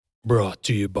Brought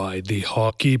to you by the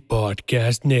Hockey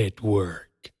Podcast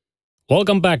Network.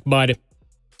 Welcome back, bud.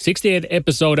 68th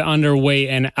episode underway,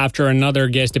 and after another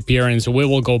guest appearance, we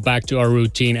will go back to our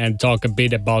routine and talk a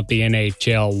bit about the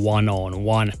NHL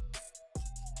one-on-one.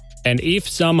 And if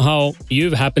somehow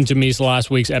you've happened to miss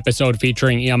last week's episode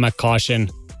featuring Ian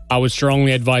McCoshen, I would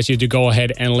strongly advise you to go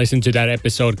ahead and listen to that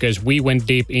episode because we went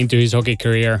deep into his hockey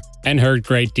career and heard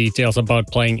great details about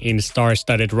playing in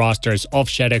star-studded rosters of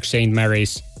Shattuck St.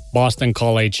 Mary's, Boston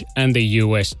College, and the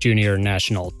US junior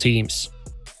national teams.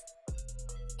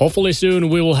 Hopefully soon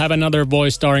we will have another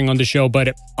voice starring on the show,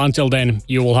 but until then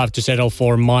you will have to settle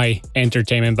for my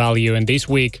entertainment value, and this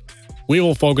week we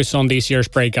will focus on this year's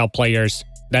breakout players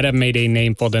that have made a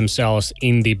name for themselves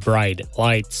in the bright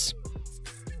lights.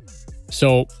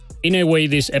 So, in a way,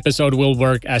 this episode will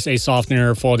work as a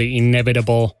softener for the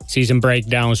inevitable season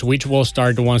breakdowns, which will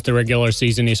start once the regular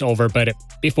season is over. But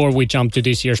before we jump to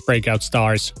this year's breakout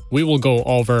stars, we will go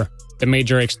over the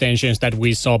major extensions that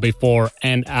we saw before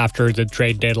and after the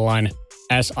trade deadline,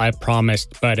 as I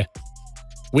promised. But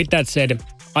with that said,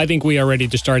 I think we are ready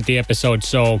to start the episode,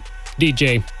 so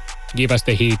DJ, give us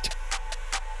the heat.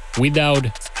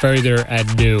 Without further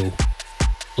ado,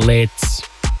 let's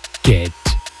get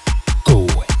going.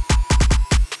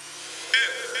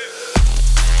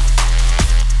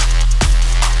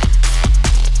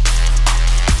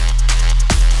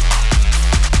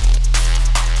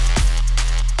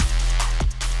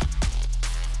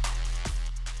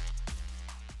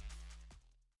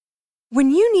 When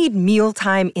you need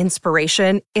mealtime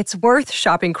inspiration, it's worth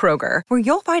shopping Kroger, where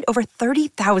you'll find over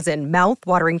 30,000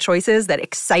 mouth-watering choices that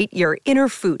excite your inner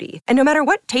foodie. And no matter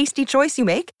what tasty choice you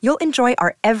make, you'll enjoy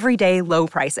our everyday low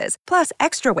prices, plus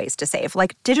extra ways to save,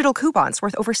 like digital coupons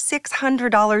worth over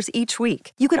 $600 each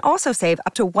week. You can also save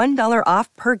up to $1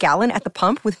 off per gallon at the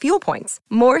pump with fuel points.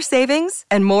 More savings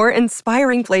and more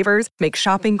inspiring flavors make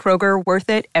shopping Kroger worth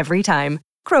it every time.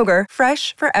 Kroger,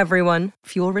 fresh for everyone.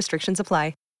 Fuel restrictions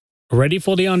apply. Ready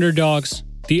for the underdogs,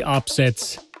 the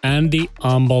upsets, and the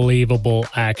unbelievable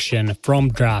action from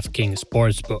DraftKings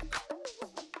Sportsbook.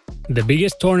 The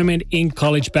biggest tournament in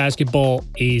college basketball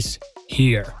is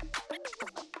here.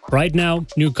 Right now,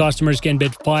 new customers can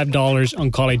bet $5 on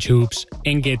college hoops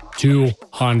and get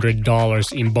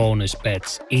 $200 in bonus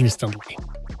bets instantly.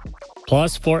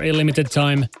 Plus, for a limited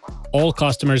time, all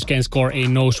customers can score a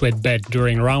no-sweat bet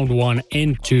during round 1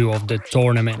 and 2 of the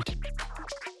tournament.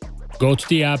 Go to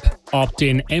the app, opt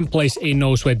in, and place a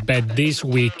no-sweat bet this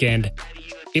weekend.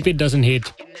 If it doesn't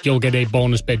hit, you'll get a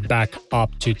bonus bet back up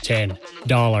to $10.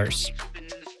 Download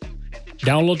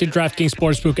the DraftKings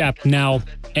Sportsbook app now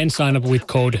and sign up with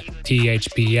code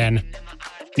THPN.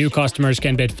 New customers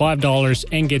can bet $5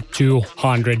 and get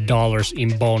 $200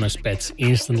 in bonus bets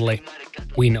instantly,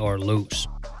 win or lose.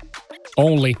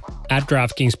 Only at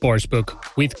DraftKings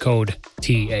Sportsbook with code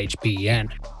THPN.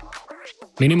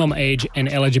 Minimum age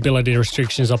and eligibility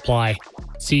restrictions apply.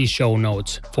 See show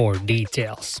notes for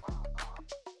details.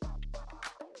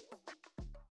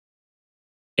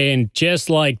 And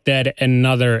just like that,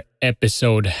 another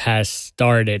episode has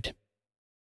started.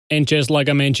 And just like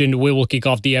I mentioned, we will kick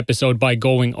off the episode by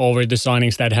going over the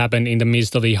signings that happened in the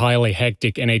midst of the highly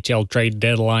hectic NHL trade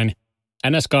deadline.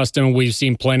 And as custom, we've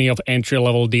seen plenty of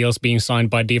entry-level deals being signed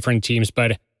by different teams,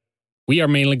 but we are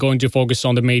mainly going to focus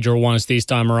on the major ones this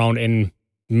time around and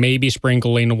maybe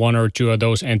sprinkle in one or two of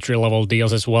those entry-level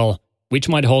deals as well, which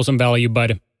might hold some value,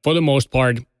 but for the most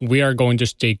part, we are going to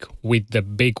stick with the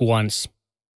big ones.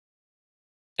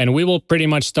 And we will pretty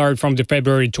much start from the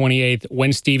February 28th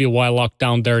when Stevie Y locked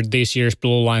down their this year's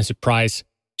Blue Line surprise,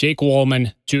 Jake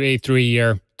Wallman, to a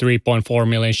 3-year, $3.4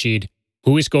 million sheet,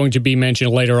 who is going to be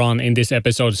mentioned later on in this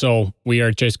episode, so we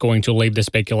are just going to leave the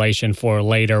speculation for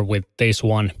later with this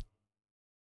one.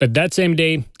 But that same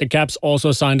day, the Caps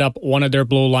also signed up one of their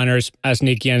blue liners as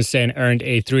Nick Jensen earned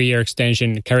a 3-year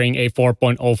extension carrying a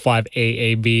 4.05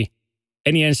 AAV.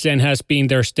 And Jensen has been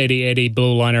their steady Eddie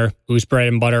blue liner whose bread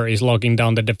and butter is locking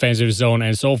down the defensive zone,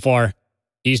 and so far,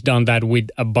 he's done that with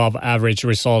above average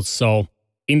results. So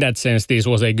in that sense, this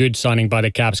was a good signing by the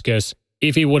Caps because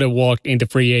if he would have walked into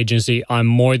free agency, I'm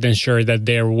more than sure that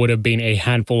there would have been a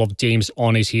handful of teams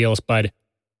on his heels, but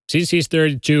since he's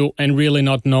 32 and really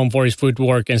not known for his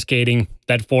footwork and skating,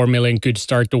 that $4 million could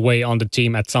start to weigh on the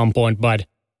team at some point. But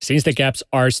since the Caps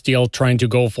are still trying to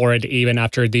go for it even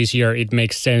after this year, it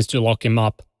makes sense to lock him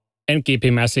up and keep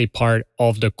him as a part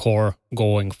of the core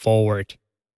going forward.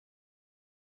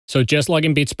 So just like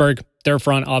in Pittsburgh, their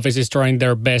front office is trying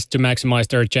their best to maximize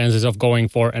their chances of going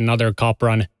for another cup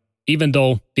run, even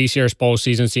though this year's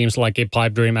postseason seems like a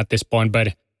pipe dream at this point.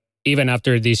 But even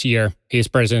after this year, his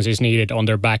presence is needed on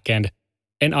their back end,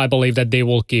 and I believe that they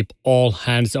will keep all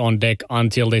hands on deck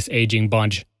until this aging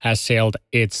bunch has sailed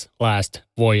its last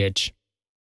voyage.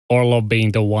 Orlov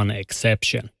being the one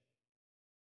exception.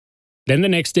 Then the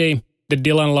next day, the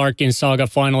Dylan Larkin saga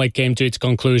finally came to its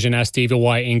conclusion as Stevie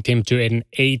Y inked him to an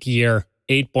 8-year,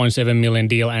 $8.7 million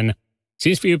deal, and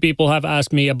since few people have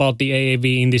asked me about the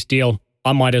AAV in this deal,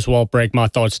 I might as well break my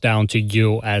thoughts down to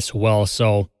you as well.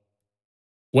 So,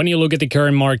 when you look at the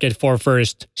current market for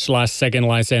first/second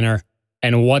line center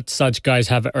and what such guys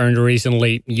have earned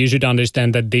recently, you should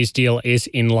understand that this deal is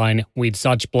in line with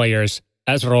such players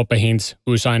as Roope Hintz,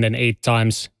 who signed an 8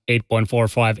 times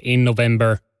 $8.45 in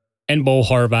November, and Bo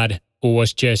Horvat, who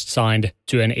was just signed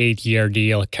to an 8-year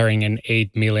deal carrying an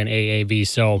 $8 million AAV,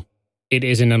 so it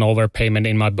isn't an overpayment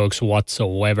in my books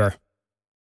whatsoever.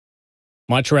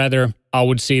 Much rather, I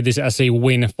would see this as a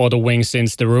win for the Wings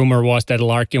since the rumor was that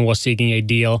Larkin was seeking a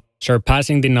deal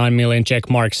surpassing the $9 million check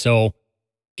mark, so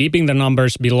keeping the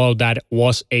numbers below that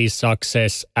was a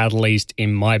success, at least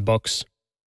in my books.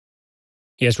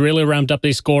 He has really ramped up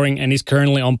his scoring and is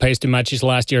currently on pace to match his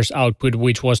last year's output,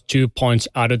 which was 2 points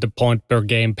out of the point per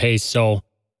game pace, so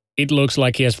it looks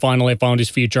like he has finally found his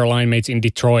future line mates in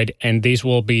Detroit, and this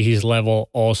will be his level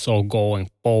also going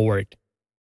forward.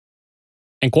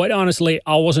 And quite honestly,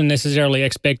 I wasn't necessarily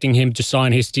expecting him to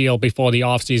sign his deal before the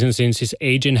offseason since his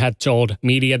agent had told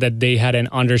media that they had an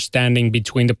understanding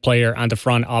between the player and the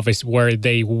front office where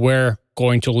they were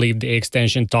going to leave the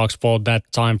extension talks for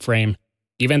that time frame,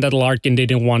 given that Larkin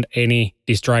didn't want any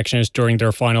distractions during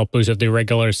their final push of the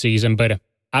regular season. But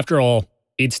after all,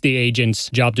 it's the agent's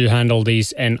job to handle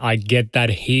these, and I get that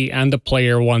he and the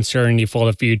player want certainty for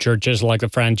the future just like the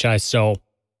franchise, so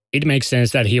it makes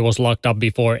sense that he was locked up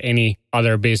before any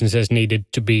other businesses needed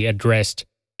to be addressed.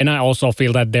 And I also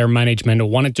feel that their management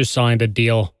wanted to sign the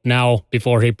deal now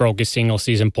before he broke his single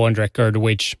season point record,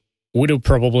 which would have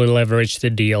probably leveraged the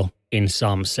deal in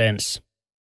some sense.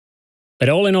 But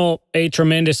all in all, a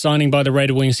tremendous signing by the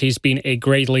Red Wings. He's been a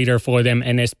great leader for them,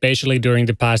 and especially during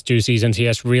the past 2 seasons, he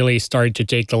has really started to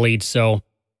take the lead. So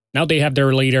now they have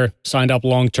their leader signed up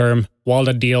long-term, while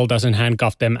the deal doesn't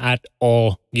handcuff them at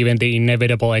all, given the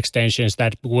inevitable extensions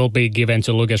that will be given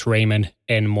to Lucas Raymond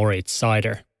and Moritz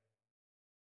Seider.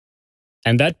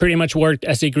 And that pretty much worked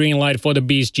as a green light for the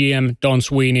Beast GM Don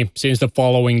Sweeney, since the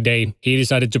following day he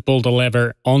decided to pull the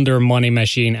lever on their money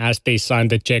machine as they signed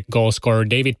the Czech goal scorer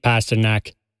David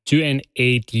Pastrnak to an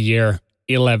 8-year,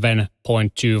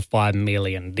 $11.25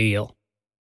 million deal.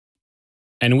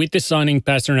 And with the signing,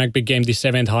 Pastrnak became the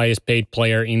 7th highest paid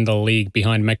player in the league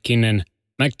behind McKinnon,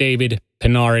 McDavid,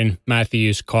 Panarin,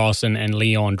 Matthews, Carlson, and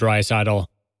Leon Draisaitl.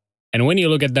 And when you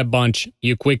look at that bunch,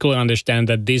 you quickly understand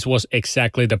that this was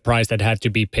exactly the price that had to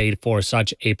be paid for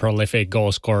such a prolific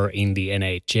goal scorer in the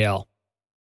NHL.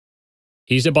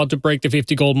 He's about to break the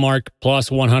 50-goal mark, plus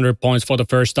 100 points for the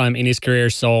first time in his career,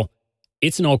 so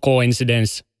it's no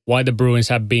coincidence why the Bruins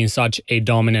have been such a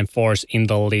dominant force in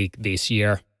the league this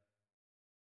year.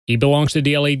 He belongs to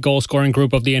the elite goal-scoring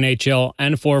group of the NHL,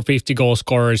 and for 50 goal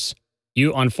scorers,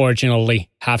 you unfortunately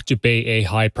have to pay a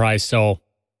high price, so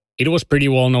it was pretty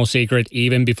well no secret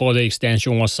even before the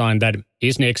extension was signed that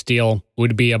his next deal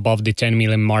would be above the 10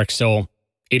 million mark, so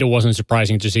it wasn't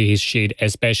surprising to see his sheet,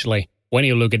 especially when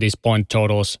you look at his point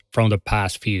totals from the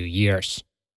past few years.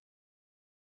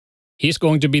 He's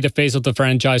going to be the face of the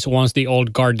franchise once the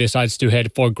old guard decides to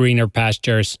head for greener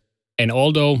pastures. And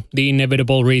although the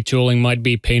inevitable retooling might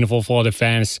be painful for the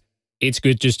fans, it's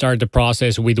good to start the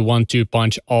process with 1-2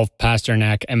 punch of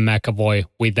Pastrnak and McAvoy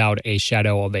without a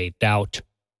shadow of a doubt.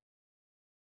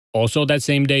 Also that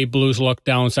same day, Blues locked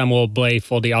down Samuel Blais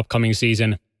for the upcoming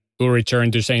season, who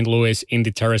returned to St. Louis in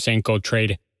the Tarasenko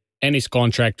trade, and his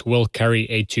contract will carry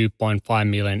a $2.5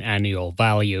 million annual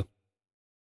value.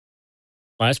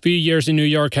 Last few years in New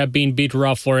York have been a bit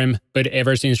rough for him, but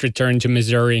ever since returning to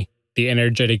Missouri, the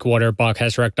energetic Waterbuck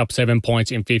has racked up 7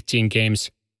 points in 15 games,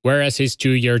 whereas his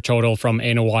 2-year total from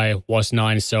NY was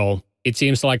 9, so it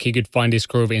seems like he could find his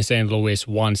groove in St. Louis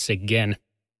once again.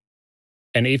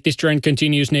 And if this trend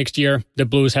continues next year, the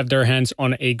Blues have their hands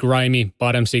on a grimy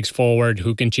bottom 6 forward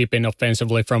who can chip in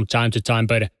offensively from time to time,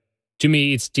 but to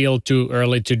me it's still too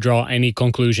early to draw any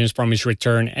conclusions from his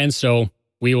return, and so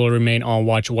we will remain on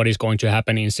watch what is going to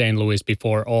happen in St. Louis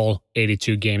before all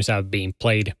 82 games have been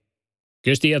played.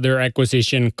 Because the other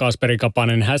acquisition, Kasperi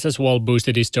Kapanen, has as well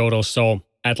boosted his totals, so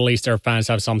at least our fans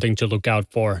have something to look out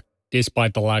for,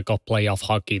 despite the lack of playoff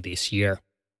hockey this year.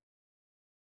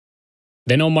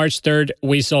 Then on March 3rd,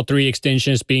 we saw 3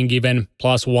 extensions being given,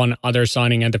 plus 1 other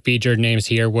signing, and the featured names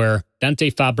here were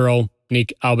Dante Fabro,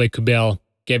 Nick Aube-Kubel,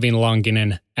 Kevin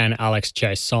Lankinen, and Alex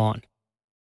Chiasson.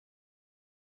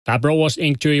 Fabro was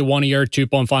inked to a 1-year,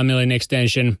 $2.5 million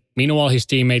extension. Meanwhile, his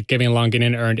teammate Kevin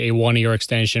Lankinen earned a 1-year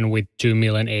extension with $2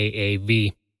 million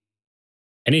AAV.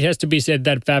 And it has to be said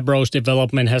that Fabro's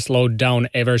development has slowed down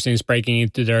ever since breaking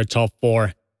into their top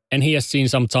 4, and he has seen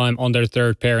some time on their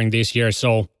third pairing this year,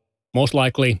 so most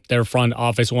likely their front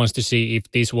office wants to see if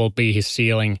this will be his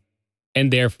ceiling,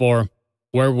 and therefore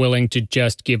we're willing to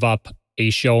just give up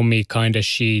a show me kinda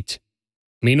sheet.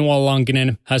 Meanwhile,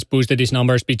 Lankinen has boosted his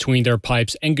numbers between their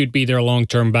pipes and could be their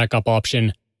long-term backup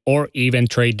option, or even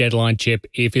trade deadline chip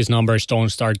if his numbers don't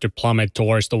start to plummet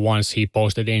towards the ones he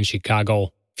posted in Chicago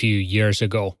a few years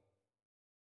ago.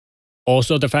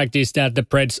 Also, the fact is that the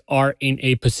Preds are in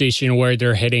a position where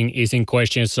their heading is in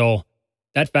question, so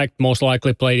that fact most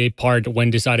likely played a part when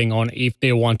deciding on if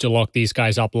they want to lock these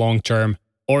guys up long-term,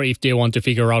 or if they want to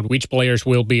figure out which players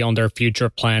will be on their future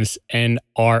plans and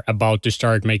are about to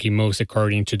start making moves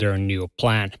according to their new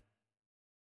plan.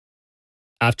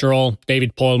 After all,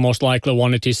 David Poile most likely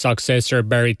wanted his successor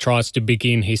Barry Trotz to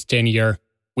begin his tenure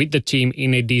with the team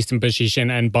in a decent position,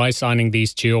 and by signing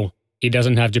these two, he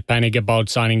doesn't have to panic about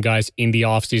signing guys in the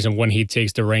offseason when he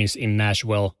takes the reins in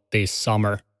Nashville this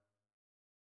summer.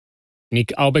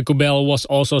 Nick Aube-Kubel was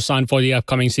also signed for the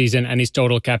upcoming season, and his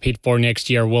total cap hit for next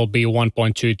year will be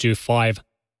 1.225.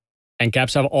 And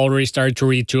Caps have already started to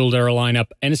retool their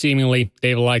lineup, and seemingly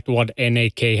they've liked what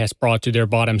NAK has brought to their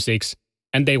bottom 6,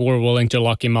 and they were willing to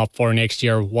lock him up for next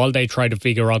year while they try to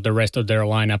figure out the rest of their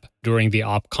lineup during the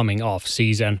upcoming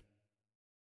off-season.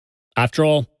 After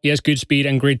all, he has good speed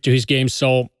and grit to his game,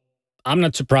 so I'm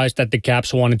not surprised that the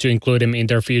Caps wanted to include him in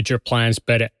their future plans,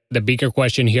 but the bigger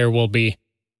question here will be,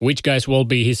 which guys will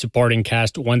be his supporting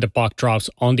cast when the puck drops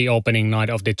on the opening night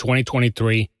of the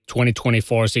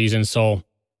 2023-2024 season, so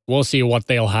we'll see what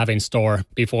they'll have in store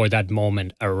before that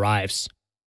moment arrives.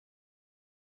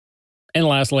 And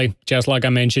lastly, just like I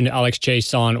mentioned, Alex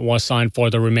Chiasson was signed for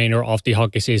the remainder of the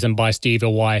hockey season by Stevie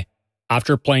Y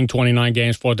after playing 29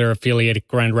 games for their affiliate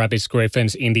Grand Rapids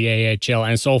Griffins in the AHL,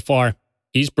 and so far,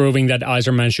 he's proving that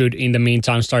Yzerman should in the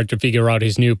meantime start to figure out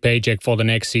his new paycheck for the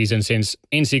next season, since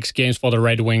in 6 games for the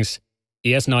Red Wings,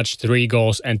 he has notched 3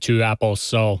 goals and 2 apples,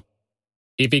 so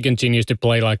if he continues to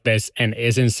play like this and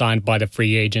isn't signed by the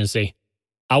free agency,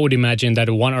 I would imagine that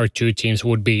 1 or 2 teams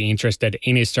would be interested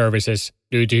in his services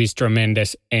due to his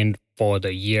tremendous end for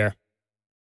the year.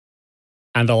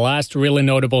 And the last really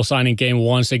notable signing came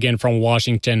once again from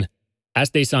Washington, as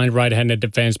they signed right-handed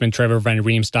defenseman Trevor Van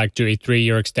Riemsdyk to a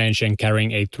 3-year extension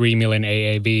carrying a $3 million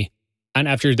AAV. And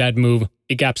after that move,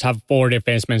 the Caps have 4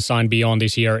 defensemen signed beyond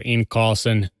this year in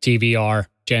Carlson, TVR,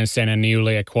 Jensen, and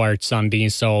newly acquired Sundin.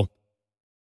 So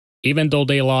even though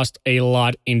they lost a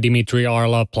lot in Dimitri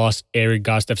Arla plus Erik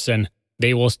Gustafsson,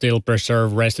 they will still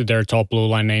preserve rest of their top blue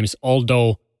line names,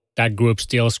 although that group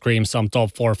still screams some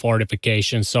top 4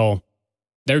 fortification. So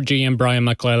their GM Brian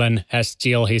McClellan has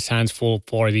still his hands full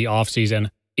for the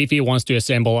offseason if he wants to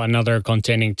assemble another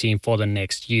contending team for the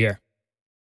next year.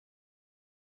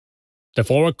 The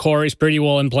forward core is pretty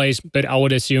well in place, but I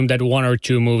would assume that 1 or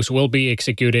 2 moves will be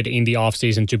executed in the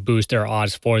offseason to boost their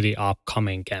odds for the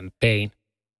upcoming campaign.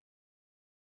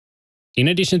 In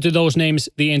addition to those names,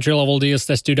 the entry-level deals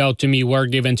that stood out to me were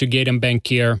given to Gaetan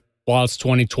Benckier, Wild's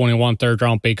 2021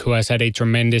 third-round pick who has had a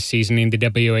tremendous season in the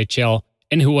WHL,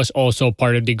 and who was also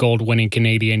part of the gold-winning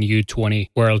Canadian U20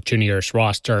 World Juniors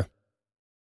roster.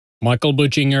 Michael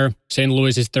Buchinger, St.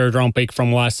 Louis's third-round pick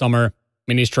from last summer,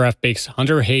 Minis draft picks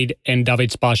Hunter Haid and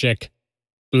David Spacek,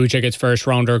 Blue Jackets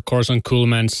first-rounder Corson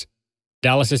Kuhlmans,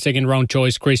 Dallas' second-round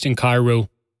choice Christian Kyrou,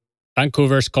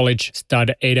 Vancouver's college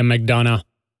stud Aidan McDonough,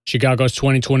 Chicago's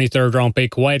 2020 third-round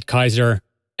pick Wyatt Kaiser,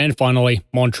 and finally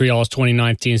Montreal's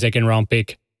 2019 second-round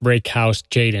pick Breakouts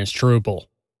Jaden Struble.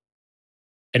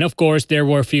 And of course, there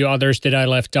were a few others that I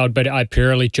left out, but I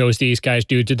purely chose these guys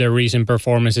due to their recent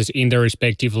performances in their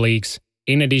respective leagues,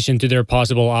 in addition to their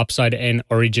possible upside and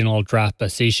original draft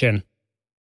position.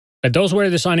 But those were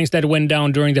the signings that went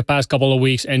down during the past couple of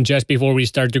weeks, and just before we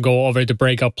start to go over the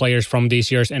breakout players from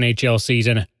this year's NHL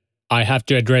season, I have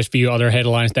to address a few other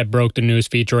headlines that broke the news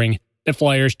featuring the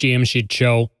Flyers GM shit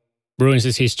show,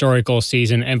 Bruins' historical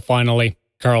season, and finally,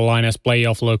 Carolina's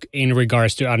playoff look in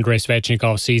regards to Andrei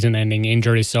Svechnikov's season-ending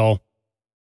injury. So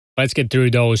let's get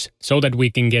through those so that we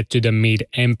can get to the meat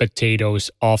and potatoes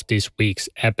of this week's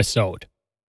episode.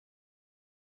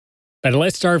 But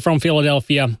let's start from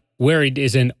Philadelphia, where it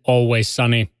isn't always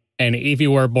sunny, and if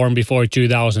you were born before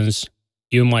 2000s,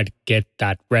 you might get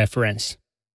that reference.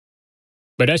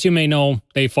 But as you may know,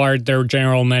 they fired their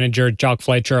general manager Chuck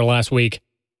Fletcher last week,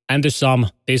 and to some,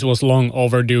 this was long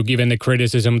overdue given the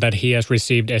criticism that he has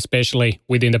received, especially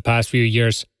within the past few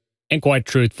years, and quite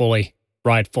truthfully,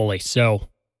 rightfully so.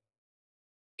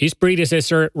 His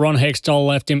predecessor, Ron Hextall,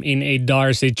 left him in a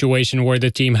dire situation where the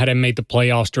team hadn't made the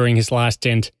playoffs during his last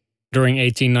stint during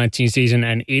 18-19 season,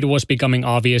 and it was becoming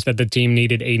obvious that the team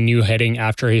needed a new heading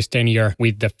after his tenure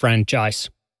with the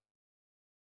franchise.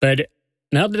 But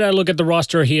now that I look at the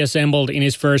roster he assembled in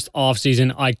his first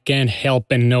offseason, I can't help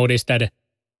but notice that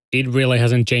it really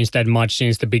hasn't changed that much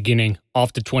since the beginning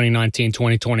of the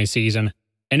 2019-2020 season.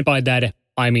 And by that,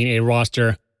 I mean a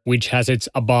roster which has its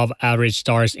above-average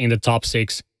stars in the top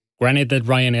 6. Granted that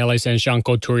Ryan Ellis and Sean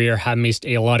Couturier have missed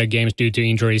a lot of games due to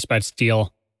injuries, but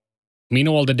still.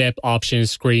 Meanwhile, the depth options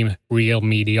scream real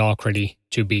mediocrity,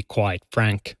 to be quite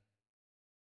frank.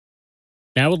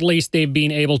 Now at least they've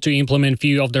been able to implement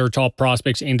few of their top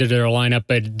prospects into their lineup,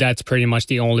 but that's pretty much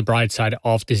the only bright side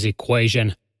of this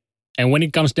equation. And when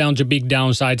it comes down to big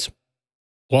downsides,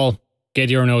 well, get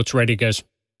your notes ready because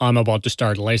I'm about to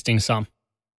start listing some.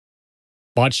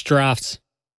 Botched drafts,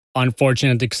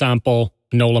 unfortunate example,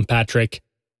 Nolan Patrick.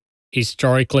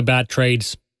 Historically bad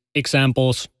trades,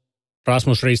 examples,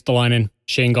 Rasmus Ristolainen,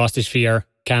 Shane Gostisbehere,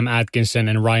 Cam Atkinson,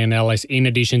 and Ryan Ellis, in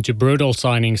addition to brutal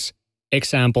signings,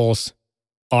 examples,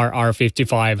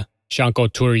 RR55, Sean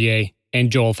Couturier,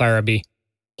 and Joel Farabee,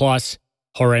 plus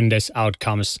horrendous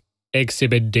outcomes.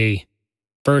 Exhibit D.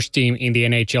 First team in the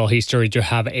NHL history to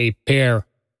have a pair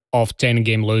of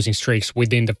 10-game losing streaks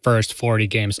within the first 40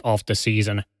 games of the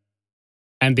season.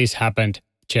 And this happened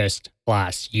just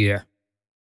last year.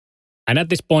 And at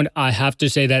this point, I have to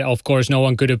say that, of course, no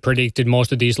one could have predicted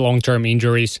most of these long-term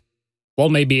injuries. Well,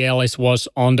 maybe Ellis was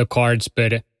on the cards,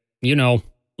 but,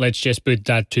 let's just put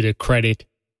that to the credit.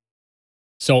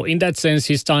 So in that sense,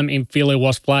 his time in Philly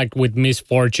was flagged with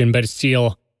misfortune, but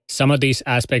still, some of these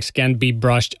aspects can be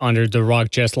brushed under the rug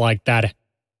just like that.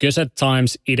 Because at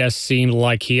times, it has seemed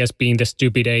like he has been the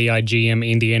stupid AI GM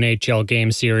in the NHL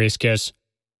game series, because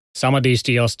some of these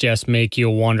deals just make you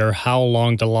wonder how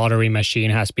long the lottery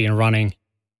machine has been running,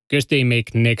 because they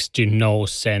make next to no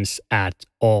sense at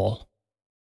all.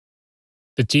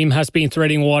 The team has been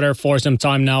treading water for some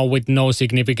time now with no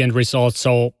significant results,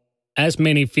 so as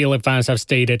many Philly fans have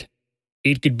stated,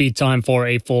 it could be time for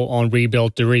a full-on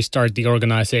rebuild to restart the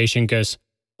organization because,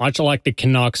 much like the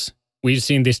Canucks, we've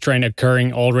seen this trend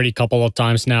occurring already a couple of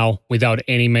times now without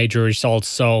any major results,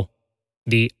 so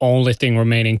the only thing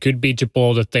remaining could be to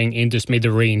blow the thing into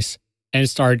smithereens and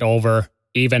start over,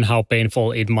 even how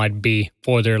painful it might be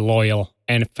for their loyal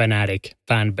and fanatic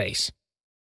fan base.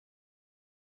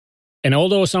 And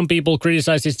although some people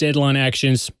criticize his deadline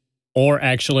actions, or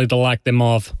actually the lack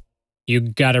thereof, you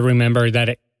gotta remember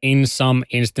that in some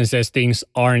instances things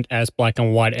aren't as black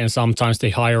and white, and sometimes the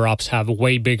higher-ups have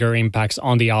way bigger impacts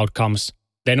on the outcomes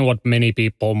than what many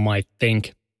people might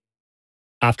think.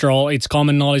 After all, it's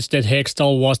common knowledge that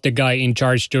Hextall was the guy in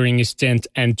charge during his stint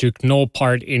and took no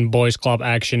part in boys club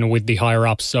action with the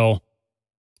higher-ups, so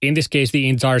in this case the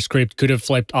entire script could have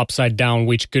flipped upside down,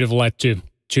 which could have led to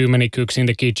too many cooks in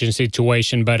the kitchen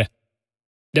situation, but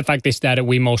the fact is that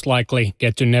we most likely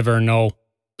get to never know.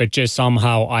 But just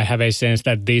somehow I have a sense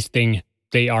that this thing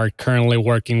they are currently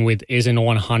working with isn't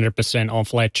 100% on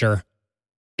Fletcher,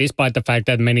 despite the fact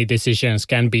that many decisions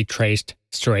can be traced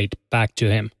straight back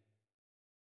to him.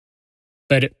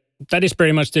 But that is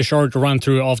pretty much the short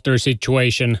run-through of their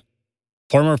situation.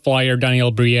 Former Flyer Daniel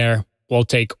Briere will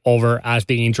take over as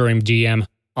the interim GM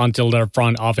until their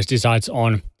front office decides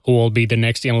on who will be the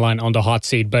next in line on the hot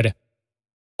seat. But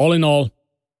all in all,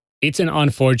 it's an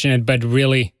unfortunate but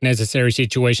really necessary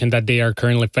situation that they are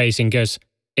currently facing, because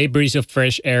a breeze of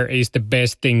fresh air is the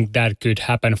best thing that could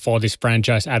happen for this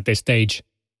franchise at this stage.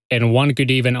 And one could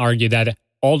even argue that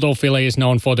although Philly is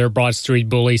known for their Broad Street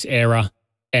Bullies era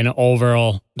and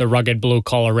overall the rugged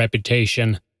blue-collar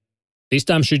reputation, this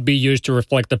time should be used to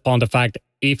reflect upon the fact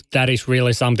if that is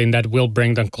really something that will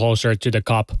bring them closer to the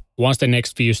cup once the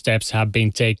next few steps have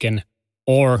been taken,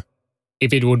 or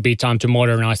if it would be time to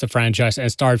modernize the franchise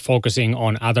and start focusing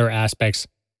on other aspects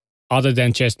other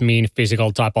than just mean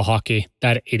physical type of hockey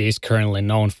that it is currently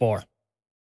known for.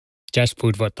 Just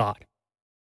food for thought.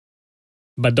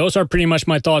 But those are pretty much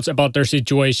my thoughts about their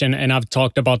situation, and I've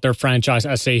talked about their franchise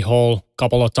as a whole a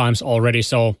couple of times already,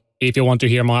 so if you want to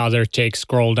hear my other takes,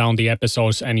 scroll down the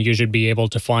episodes and you should be able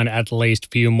to find at least a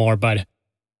few more. But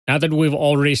now that we've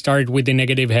already started with the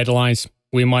negative headlines,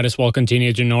 we might as well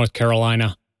continue to North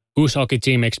Carolina, whose hockey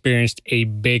team experienced a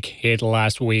big hit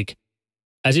last week,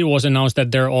 as it was announced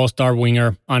that their all-star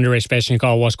winger, Andrei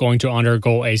Svechnikov, was going to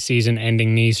undergo a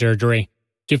season-ending knee surgery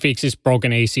to fix his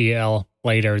broken ACL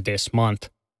later this month.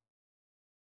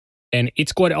 And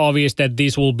it's quite obvious that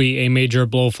this will be a major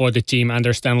blow for the team and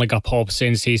their Stanley Cup hopes,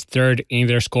 since he's third in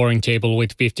their scoring table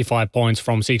with 55 points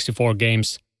from 64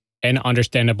 games, and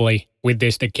understandably, with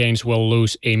this the Canes will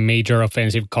lose a major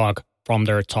offensive cog from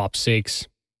their top 6.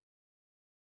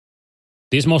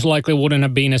 This most likely wouldn't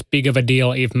have been as big of a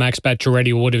deal if Max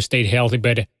Pacioretty would have stayed healthy,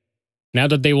 but now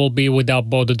that they will be without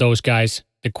both of those guys,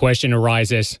 the question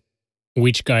arises,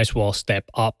 which guys will step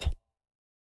up?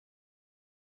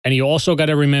 And you also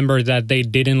gotta remember that they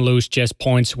didn't lose just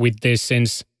points with this,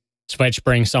 since Svetch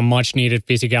brings some much needed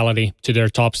physicality to their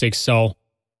top 6, so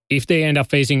if they end up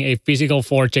facing a physical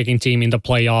forechecking team in the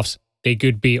playoffs, they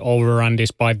could be overrun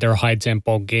despite their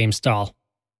high-tempo game style.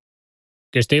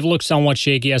 Because they've looked somewhat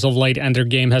shaky as of late and their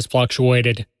game has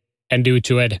fluctuated, and due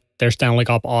to it, their Stanley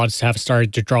Cup odds have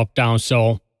started to drop down,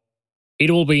 so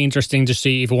it will be interesting to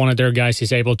see if one of their guys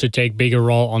is able to take bigger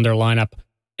role on their lineup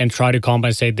and try to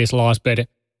compensate this loss, but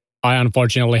I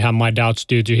unfortunately have my doubts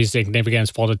due to his significance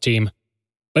for the team.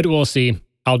 But we'll see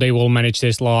how they will manage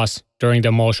this loss during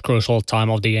the most crucial time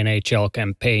of the NHL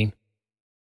campaign.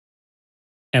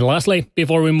 And lastly,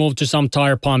 before we move to some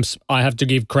tire pumps, I have to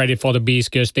give credit for the Bees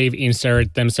because they've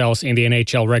inserted themselves in the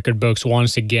NHL record books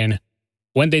once again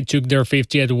when they took their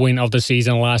 50th win of the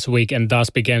season last week and thus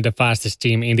became the fastest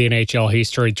team in the NHL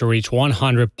history to reach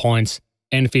 100 points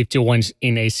and 50 wins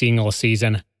in a single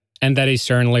season. And that is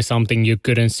certainly something you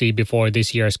couldn't see before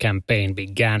this year's campaign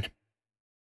began.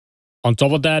 On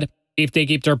top of that, if they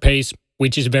keep their pace,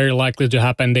 which is very likely to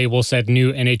happen, they will set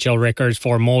new NHL records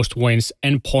for most wins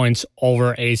and points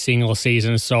over a single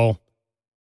season. So,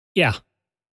 yeah,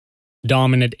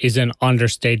 dominant is an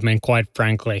understatement, quite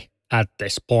frankly, at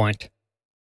this point.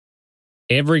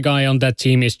 Every guy on that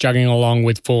team is chugging along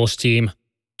with full steam.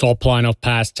 Top line of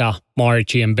Pasta,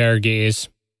 Marici and Bergi is,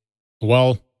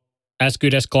 well, as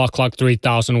good as Clock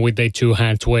 3000 with a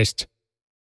two-hand twist.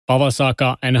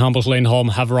 Pavasaka and Hampus Lindholm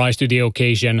have rise to the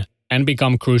occasion and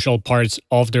become crucial parts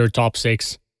of their top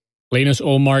 6. Linus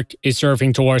Ullmark is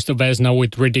surfing towards the Vezina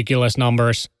with ridiculous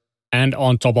numbers, and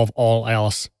on top of all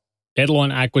else,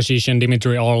 deadline acquisition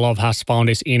Dmitry Orlov has found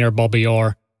his inner Bobby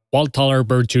Orr, while Tyler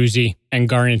Bertuzzi and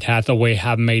Garnet Hathaway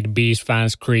have made Bees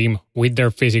fans scream with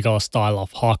their physical style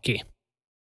of hockey.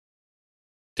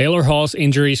 Taylor Hall's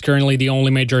injury is currently the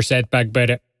only major setback,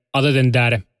 but other than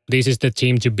that, this is the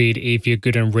team to beat if you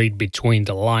couldn't read between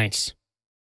the lines.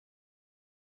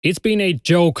 It's been a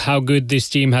joke how good this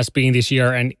team has been this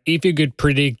year, and if you could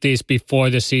predict this before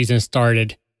the season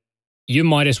started, you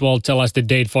might as well tell us the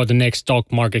date for the next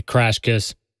stock market crash,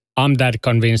 because I'm that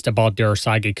convinced about their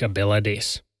psychic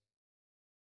abilities.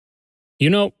 You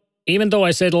know, even though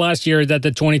I said last year that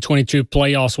the 2022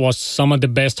 playoffs was some of the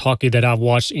best hockey that I've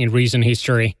watched in recent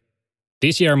history,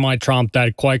 this year might trump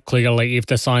that quite clearly if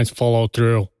the signs follow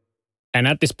through. And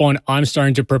at this point, I'm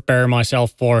starting to prepare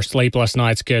myself for sleepless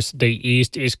nights because the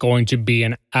East is going to be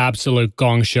an absolute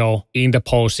gong show in the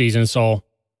postseason. So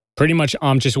pretty much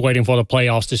I'm just waiting for the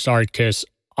playoffs to start because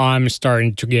I'm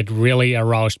starting to get really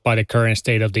aroused by the current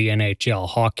state of the NHL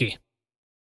hockey.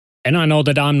 And I know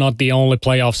that I'm not the only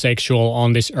playoff sexual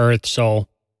on this earth, so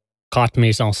cut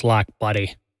me some slack,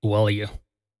 buddy, will you?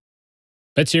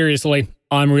 But seriously,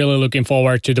 I'm really looking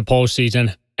forward to the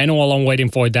postseason, and while I'm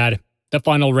waiting for that, the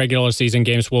final regular season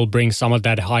games will bring some of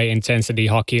that high-intensity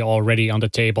hockey already on the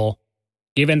table,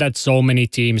 given that so many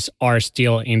teams are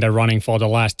still in the running for the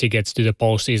last tickets to the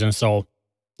postseason, so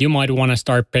you might want to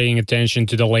start paying attention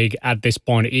to the league at this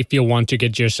point if you want to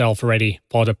get yourself ready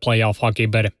for the playoff hockey.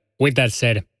 But with that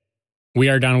said, we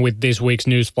are done with this week's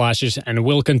news flashes and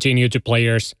will continue to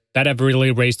players that have really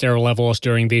raised their levels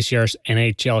during this year's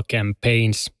NHL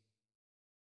campaigns.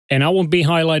 And I won't be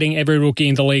highlighting every rookie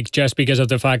in the league just because of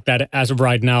the fact that as of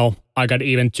right now, I got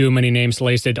even too many names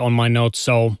listed on my notes,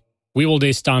 so we will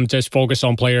this time just focus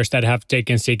on players that have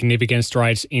taken significant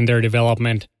strides in their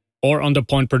development or on the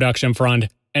point production front,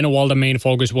 and while the main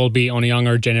focus will be on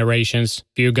younger generations,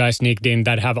 few guys sneaked in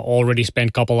that have already spent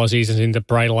a couple of seasons in the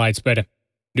bright lights, but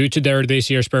due to their this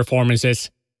year's performances,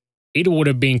 it would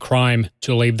have been crime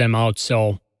to leave them out,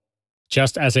 so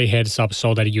just as a heads up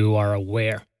so that you are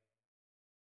aware.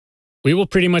 We will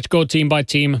pretty much go team by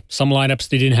team. Some lineups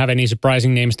didn't have any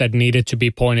surprising names that needed to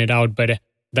be pointed out, but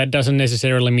that doesn't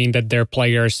necessarily mean that their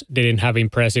players didn't have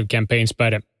impressive campaigns,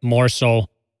 but more so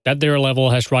that their level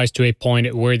has risen to a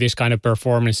point where these kind of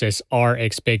performances are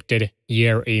expected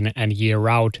year in and year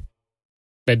out.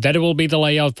 But that will be the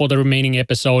layout for the remaining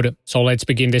episode, so let's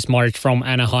begin this march from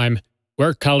Anaheim,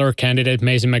 where Calder candidate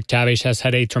Mason McTavish has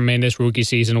had a tremendous rookie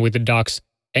season with the Ducks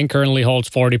and currently holds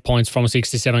 40 points from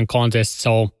 67 contests,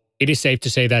 so it is safe to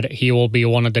say that he will be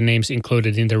one of the names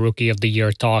included in the Rookie of the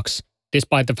Year talks,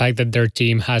 despite the fact that their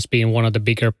team has been one of the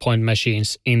bigger point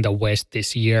machines in the West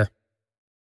this year.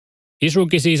 His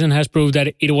rookie season has proved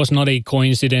that it was not a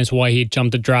coincidence why he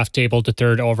jumped the draft table to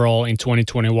 3rd overall in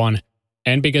 2021.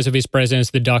 And because of his presence,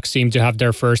 the Ducks seem to have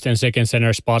their first and second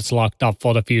center spots locked up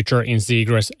for the future in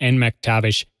Zegras and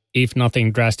McTavish if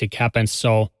nothing drastic happens.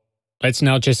 So let's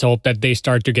now just hope that they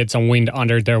start to get some wind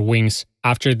under their wings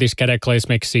after this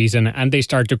cataclysmic season and they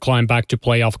start to climb back to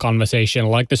playoff conversation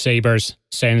like the Sabres,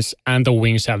 Sens, and the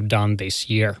Wings have done this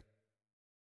year.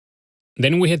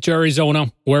 Then we head to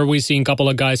Arizona, where we've seen a couple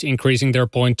of guys increasing their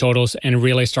point totals and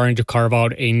really starting to carve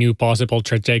out a new possible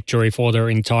trajectory for their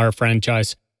entire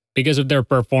franchise because of their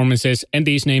performances, and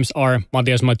these names are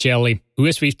Matias Maccelli, who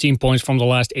has 15 points from the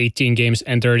last 18 games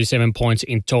and 37 points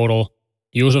in total.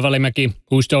 Juuso Välimäki,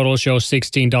 whose total shows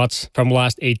 16 dots from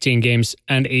last 18 games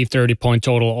and a 30-point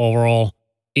total overall,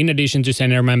 in addition to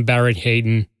centerman Barrett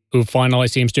Hayton, who finally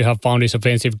seems to have found his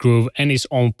offensive groove and his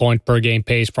own point-per-game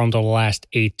pace from the last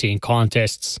 18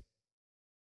 contests.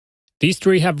 These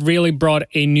three have really brought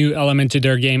a new element to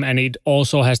their game, and it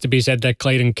also has to be said that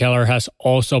Clayton Keller has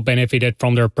also benefited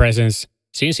from their presence,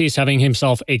 since he's having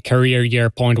himself a career year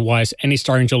point-wise and he's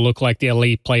starting to look like the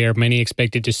elite player many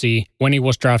expected to see when he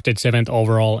was drafted 7th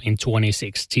overall in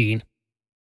 2016.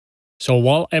 So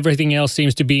while everything else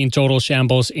seems to be in total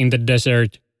shambles in the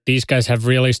desert, these guys have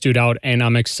really stood out, and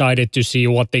I'm excited to see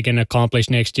what they can accomplish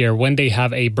next year when they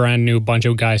have a brand new bunch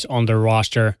of guys on their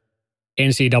roster.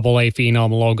 NCAA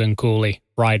phenom Logan Cooley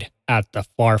right at the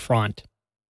far front.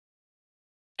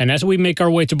 And as we make our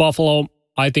way to Buffalo,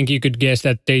 I think you could guess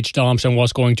that Tage Thompson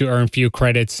was going to earn few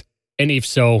credits, and if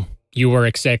so, you were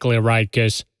exactly right,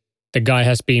 because the guy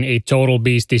has been a total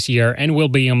beast this year and will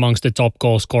be amongst the top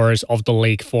goal scorers of the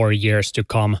league for years to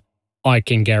come. I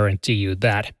can guarantee you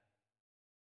that.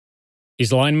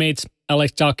 His line mates,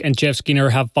 Alex Tuck and Jeff Skinner,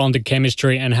 have found the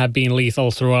chemistry and have been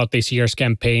lethal throughout this year's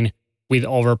campaign with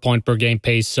over point per game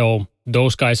pace, so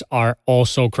those guys are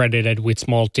also credited with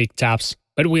small tick taps.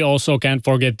 But we also can't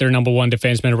forget their number one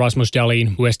defenseman Rasmus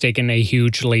Dahlin, who has taken a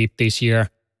huge leap this year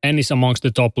and is amongst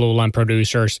the top blue line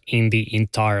producers in the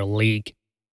entire league.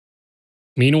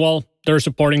 Meanwhile, their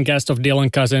supporting cast of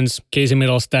Dylan Cousins, Casey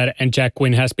Middlestad, and Jack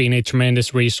Quinn has been a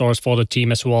tremendous resource for the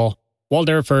team as well, while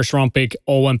their first-round pick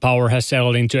Owen Power has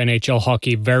settled into NHL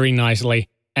hockey very nicely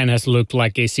and has looked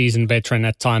like a seasoned veteran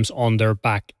at times on their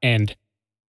back end.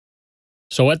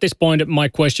 So at this point, my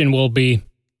question will be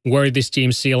where this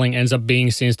team's ceiling ends up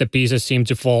being, since the pieces seem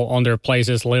to fall on their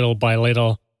places little by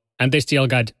little, and they still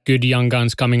got good young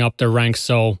guns coming up the ranks,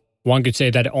 so one could say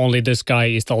that only the sky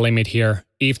is the limit here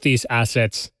if these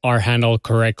assets are handled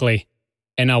correctly,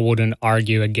 and I wouldn't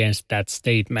argue against that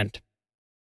statement.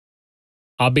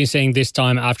 I've been saying this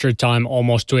time after time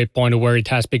almost to a point where it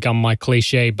has become my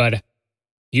cliche, but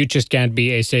you just can't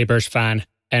be a Sabres fan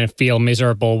and feel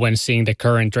miserable when seeing the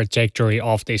current trajectory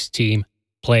of this team,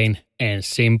 plain and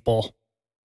simple.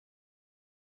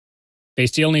 They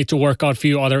still need to work out a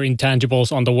few other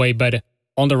intangibles on the way, but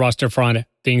on the roster front,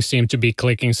 things seem to be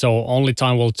clicking, so only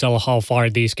time will tell how far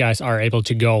these guys are able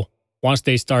to go once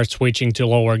they start switching to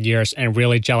lower gears and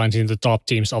really challenging the top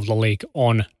teams of the league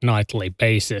on nightly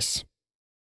basis.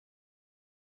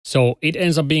 So it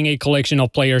ends up being a collection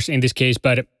of players in this case,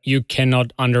 but you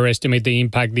cannot underestimate the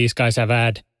impact these guys have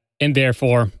had, and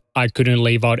therefore I couldn't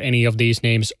leave out any of these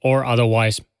names, or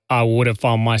otherwise I would have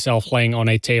found myself laying on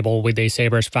a table with a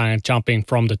Sabres fan jumping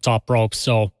from the top rope,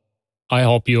 so I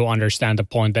hope you understand the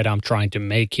point that I'm trying to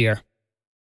make here.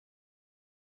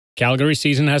 Calgary's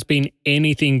season has been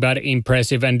anything but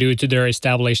impressive, and due to their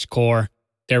established core,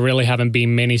 there really haven't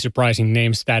been many surprising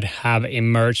names that have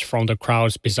emerged from the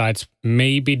crowds besides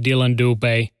maybe Dylan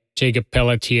Dubé, Jacob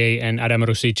Pelletier, and Adam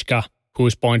Ruzicka,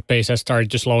 whose point pace has started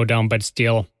to slow down, but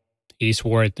still, he's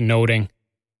worth noting.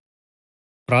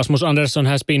 Rasmus Andersson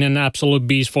has been an absolute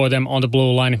beast for them on the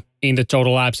blue line in the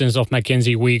total absence of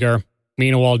Mackenzie Weegar.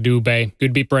 Meanwhile, Dubé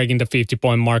could be breaking the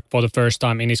 50-point mark for the first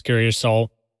time in his career,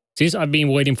 so since I've been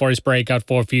waiting for his breakout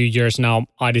for a few years now,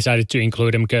 I decided to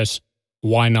include him because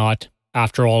why not?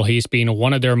 After all, he's been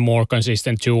one of their more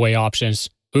consistent two-way options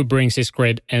who brings his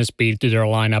grit and speed to their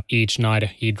lineup each night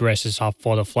he dresses up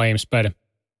for the Flames. But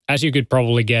as you could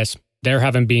probably guess, there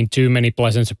haven't been too many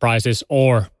pleasant surprises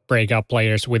or breakout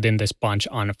players within this bunch,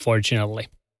 unfortunately.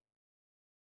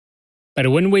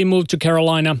 But when we move to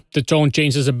Carolina, the tone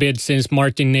changes a bit since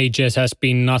Martin Necas has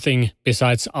been nothing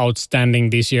besides outstanding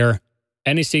this year.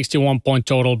 And his 61-point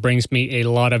total brings me a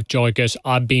lot of joy because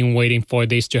I've been waiting for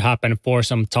this to happen for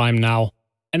some time now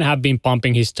and have been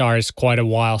pumping his stars quite a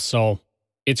while, so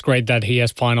it's great that he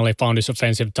has finally found his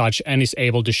offensive touch and is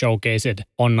able to showcase it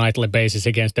on nightly basis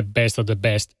against the best of the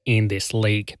best in this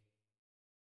league.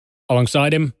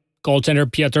 Alongside him,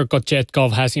 goaltender Pyotr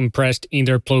Kochetkov has impressed in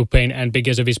their blue paint, and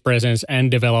because of his presence and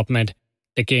development,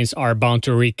 the Canes are bound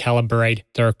to recalibrate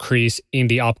their crease in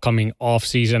the upcoming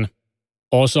offseason.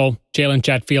 Also, Jalen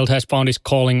Chatfield has found his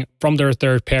calling from their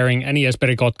third pairing, and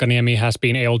Jesperi Kotkaniemi has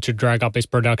been able to drag up his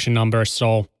production numbers,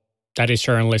 so that is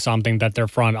certainly something that their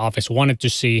front office wanted to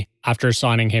see after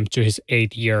signing him to his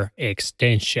 8-year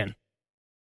extension.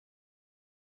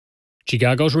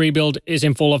 Chicago's rebuild is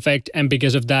in full effect, and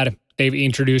because of that, they've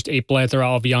introduced a plethora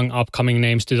of young upcoming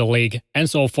names to the league, and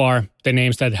so far, the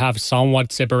names that have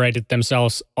somewhat separated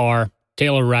themselves are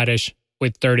Taylor Radish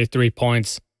with 33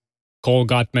 points, Cole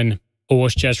Guttman, who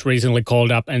was just recently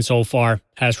called up and so far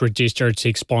has registered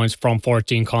 6 points from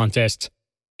 14 contests,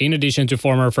 in addition to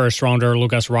former first-rounder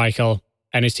Lukas Reichel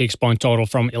and his 6-point total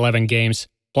from 11 games,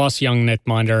 plus young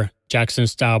netminder Jackson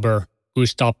Stauber, who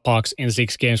stopped pucks in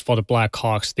 6 games for the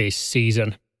Blackhawks this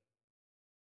season.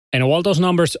 And while those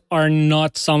numbers are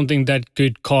not something that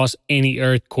could cause any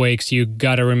earthquakes, you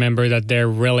gotta remember that there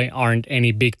really aren't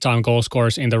any big-time goal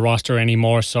scorers in the roster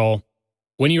anymore, so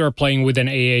when you are playing with an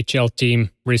AHL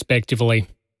team, respectively,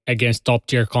 against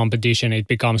top-tier competition, it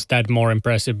becomes that more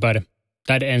impressive, but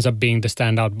that ends up being the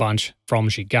standout bunch from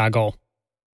Chicago.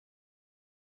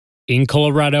 In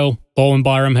Colorado, Bowen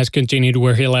Byram has continued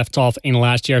where he left off in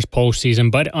last year's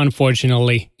postseason, but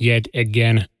unfortunately, yet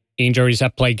again, injuries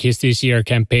have plagued his this year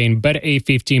campaign, but a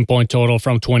 15-point total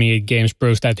from 28 games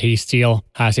proves that he still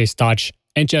has his touch,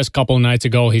 and just a couple nights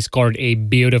ago, he scored a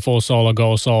beautiful solo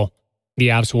goal, so the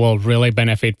Avs will really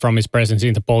benefit from his presence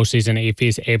in the postseason if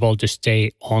he's able to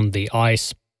stay on the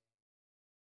ice.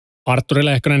 Artturi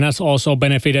Lehkonen has also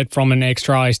benefited from an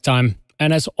extra ice time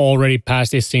and has already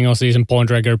passed his single-season point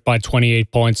record by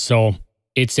 28 points, so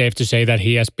it's safe to say that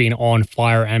he has been on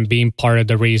fire and been part of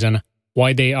the reason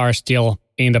why they are still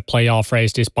in the playoff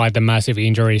race despite the massive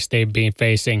injuries they've been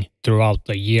facing throughout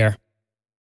the year.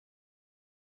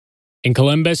 In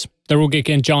Columbus, the rookie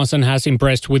Kent Johnson has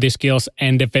impressed with his skills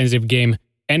and defensive game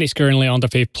and is currently on the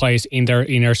 5th place in their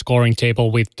inner scoring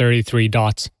table with 33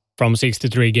 dots from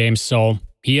 63 games, so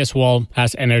he as well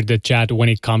has entered the chat when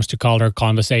it comes to Calder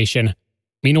conversation.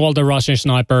 Meanwhile, the Russian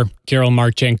sniper Kirill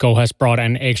Marchenko has brought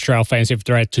an extra offensive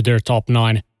threat to their top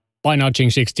 9 by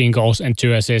notching 16 goals and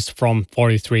 2 assists from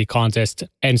 43 contests,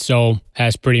 and so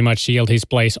has pretty much sealed his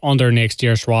place on their next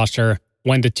year's roster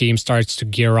when the team starts to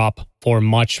gear up for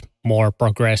much more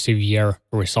progressive year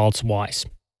results-wise.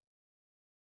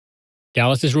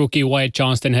 Dallas's rookie Wyatt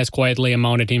Johnston has quietly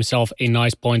amounted himself a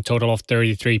nice point total of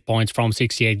 33 points from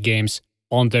 68 games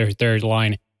on their third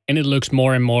line, and it looks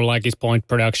more and more like his point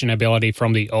production ability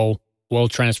from the O will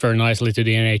transfer nicely to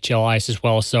the NHL ice as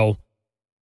well, so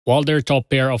while their top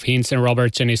pair of Hintz and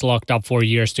Robertson is locked up for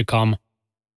years to come,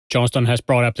 Johnston has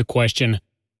brought up the question,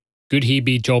 could he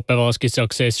be Joe Pavelski's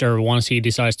successor once he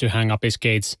decides to hang up his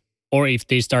skates, or if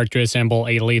they start to assemble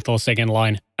a lethal second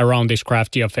line around this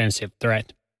crafty offensive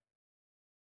threat?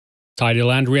 Ty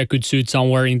Dellandrea could suit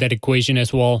somewhere in that equation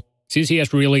as well, since he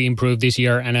has really improved this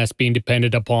year and has been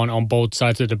depended upon on both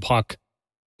sides of the puck.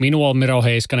 Meanwhile, Miro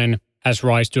Heiskanen has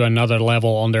risen to another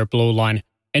level on their blue line,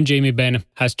 and Jamie Benn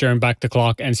has turned back the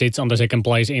clock and sits on the 2nd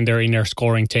place in their inner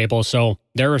scoring table, so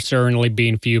there have certainly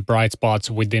been few bright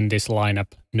spots within this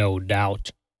lineup, no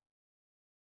doubt.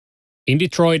 In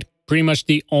Detroit, pretty much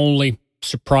the only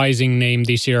surprising name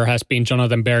this year has been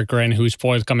Jonathan Berggren, whose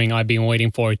forthcoming I've been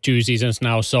waiting for 2 seasons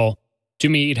now, so to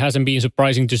me it hasn't been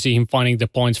surprising to see him finding the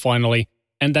points finally,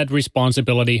 and that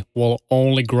responsibility will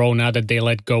only grow now that they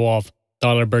let go of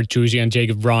Tyler Bertuzzi and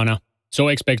Jacob Vrana, so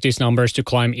expect his numbers to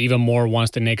climb even more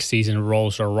once the next season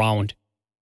rolls around.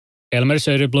 Elmer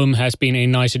Söderblom has been a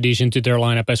nice addition to their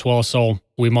lineup as well, so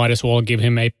we might as well give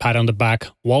him a pat on the back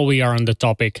while we are on the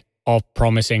topic of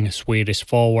promising Swedish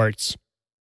forwards.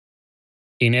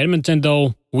 In Edmonton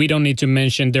though, we don't need to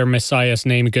mention their messiah's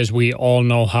name because we all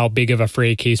know how big of a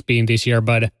freak he's been this year,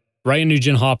 but Ryan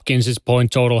Nugent-Hopkins'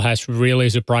 point total has really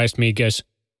surprised me because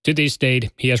to this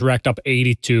date he has racked up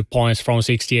 82 points from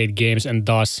 68 games and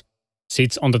thus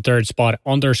sits on the 3rd spot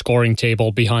on their scoring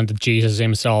table behind the Jesus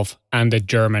himself and the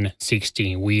German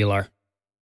 16-wheeler.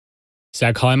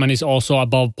 Zach Hyman is also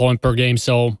above point per game,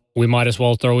 so we might as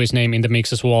well throw his name in the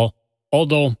mix as well,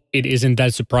 although it isn't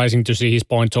that surprising to see his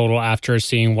point total after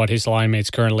seeing what his line mates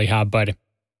currently have, but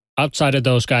outside of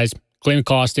those guys, Clint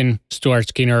Costin, Stuart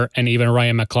Skinner, and even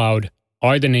Ryan McLeod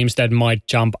are the names that might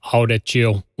jump out at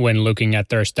you when looking at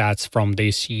their stats from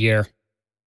this year.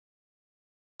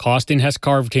 Costin has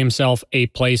carved himself a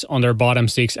place on their bottom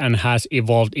 6 and has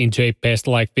evolved into a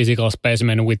pest-like physical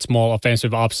specimen with small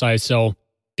offensive upside, so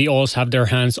the Oils have their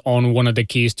hands on one of the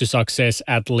keys to success,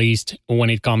 at least when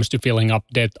it comes to filling up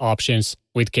depth options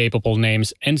with capable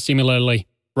names, and similarly,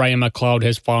 Ryan McLeod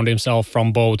has found himself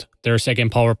from both their second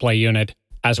power play unit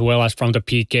as well as from the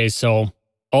PK, so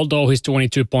although his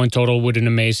 22-point total wouldn't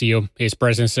amaze you, his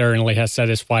presence certainly has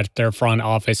satisfied their front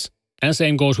office. And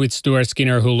same goes with Stuart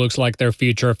Skinner, who looks like their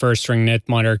future first-string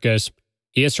netminder because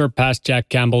he has surpassed Jack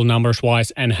Campbell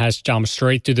numbers-wise and has jumped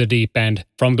straight to the deep end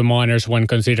from the minors when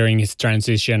considering his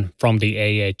transition from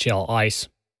the AHL ice.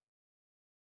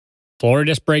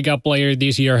 Florida's breakout player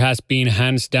this year has been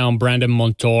hands down Brandon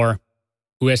Montour,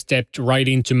 who has stepped right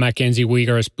into Mackenzie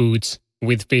Weegar's boots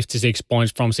with 56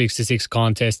 points from 66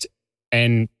 contests.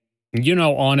 And,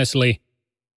 honestly,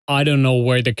 I don't know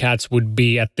where the Cats would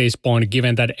be at this point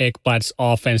given that Ekblad's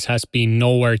offense has been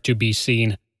nowhere to be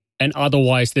seen. And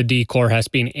otherwise the decor has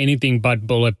been anything but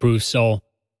bulletproof, so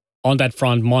on that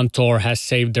front Montour has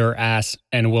saved their ass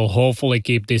and will hopefully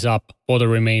keep this up for the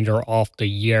remainder of the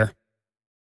year.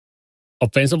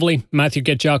 Offensively, Matthew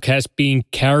Tkachuk has been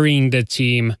carrying the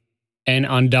team and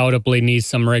undoubtedly needs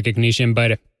some recognition,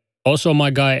 but also my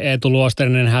guy Eetu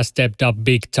Luostarinen has stepped up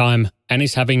big time and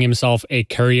is having himself a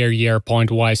career year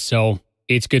point-wise, so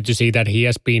it's good to see that he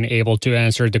has been able to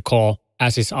answer the call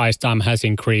as his ice time has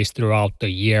increased throughout the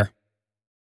year.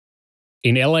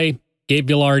 In LA, Gabe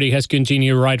Vilardi has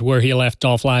continued right where he left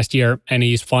off last year, and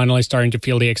he's finally starting to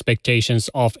feel the expectations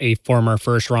of a former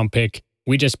first-round pick,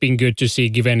 which has been good to see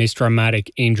given his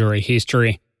dramatic injury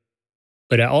history.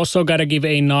 But I also gotta give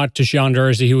a nod to Sean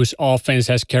Durzi, whose offense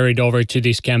has carried over to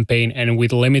this campaign, and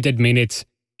with limited minutes,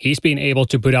 he's been able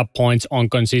to put up points on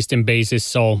consistent basis,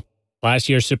 so last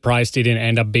year's surprise didn't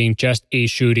end up being just a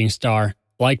shooting star,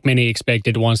 like many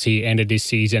expected once he ended his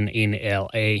season in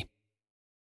LA.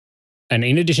 And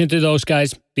in addition to those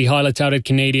guys, the highly touted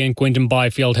Canadian Quinton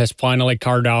Byfield has finally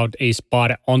carved out a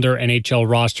spot on their NHL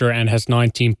roster and has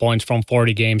 19 points from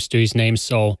 40 games to his name,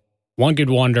 so one could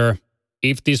wonder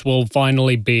if this will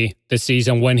finally be the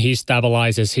season when he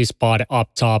stabilizes his spot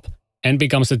up top and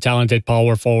becomes the talented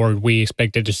power forward we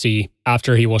expected to see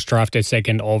after he was drafted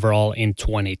second overall in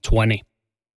 2020.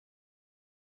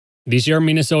 This year,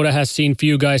 Minnesota has seen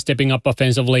few guys stepping up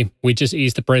offensively, which has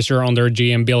eased the pressure on their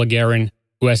GM Bill Guerin,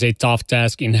 who has a tough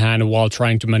task in hand while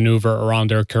trying to maneuver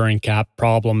around their current cap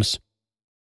problems.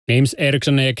 Names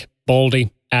Eriksson Ek,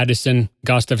 Boldy, Addison,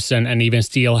 Gustafsson, and even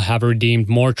Steele have redeemed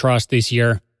more trust this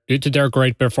year due to their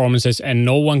great performances, and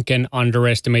no one can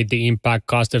underestimate the impact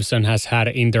Gustafsson has had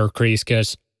in their crease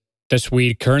because the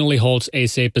Swede currently holds a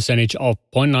save percentage of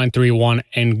 .931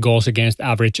 and goals against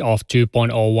average of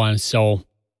 2.01, so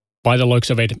by the looks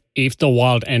of it, if the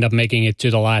Wild end up making it to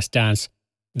the last dance,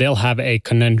 they'll have a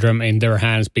conundrum in their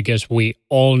hands because we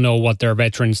all know what their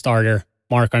veteran starter,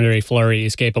 Marc-Andre Fleury,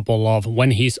 is capable of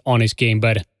when he's on his game,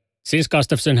 but since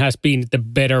Gustafsson has been the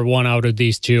better one out of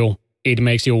these two, it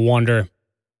makes you wonder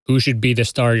who should be the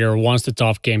starter once the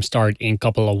tough games start in a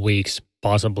couple of weeks,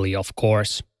 possibly, of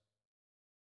course.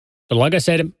 But like I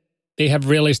said, they have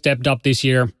really stepped up this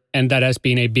year, and that has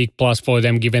been a big plus for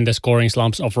them given the scoring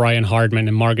slumps of Ryan Hardman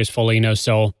and Marcus Foligno,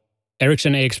 so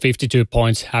Eriksson Ek's 52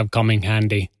 points have come in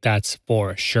handy, that's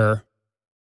for sure.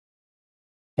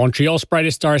 Montreal's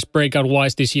brightest stars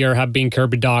breakout-wise this year have been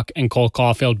Kirby Dach and Cole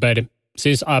Caulfield, but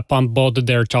since I pumped both of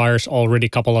their tires already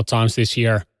a couple of times this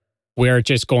year, we are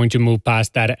just going to move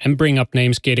past that and bring up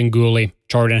names Kaden Guhle,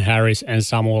 Jordan Harris, and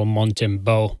Samuel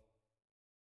Montembeault.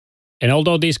 And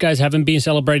although these guys haven't been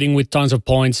celebrating with tons of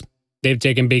points, they've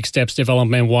taken big steps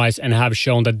development-wise and have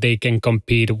shown that they can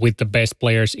compete with the best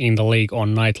players in the league on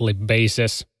a nightly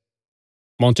basis.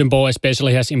 Montembeault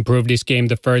especially has improved his game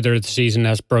the further the season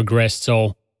has progressed,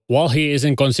 so while he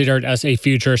isn't considered as a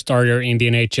future starter in the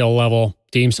NHL level,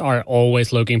 teams are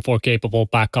always looking for capable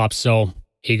backups, so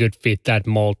he could fit that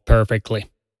mold perfectly.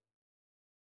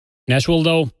 Nashville,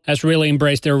 though, has really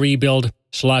embraced their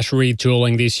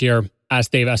rebuild/retooling this year as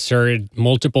they've asserted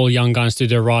multiple young guns to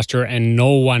their roster, and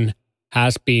no one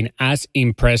has been as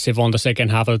impressive on the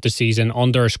second half of the season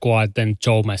on their squad than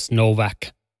Thomas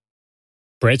Novak.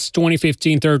 Brett's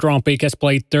 2015 third-round pick has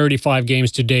played 35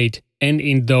 games to date, and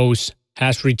in those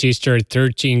has registered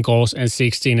 13 goals and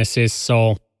 16 assists,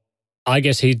 so I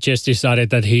guess he just decided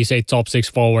that he's a top 6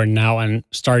 forward now and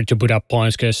started to put up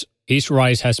points because his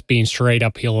rise has been straight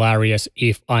up hilarious,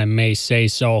 if I may say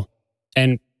so.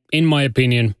 And in my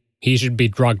opinion, he should be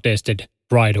drug tested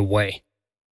right away.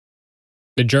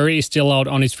 The jury is still out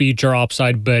on his future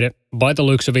upside, but by the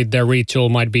looks of it, their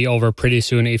retool might be over pretty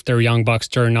soon if their young bucks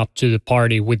turn up to the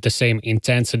party with the same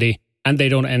intensity and they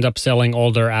don't end up selling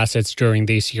all their assets during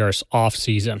this year's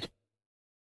off-season.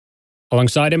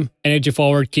 Alongside him, energy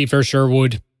forward Kiefer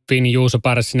Sherwood, Finn Juuso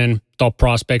Parsinen, top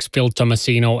prospects Phil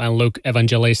Tomasino and Luke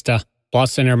Evangelista,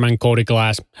 plus centerman Cody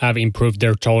Glass have improved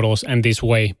their totals and this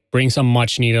way bring some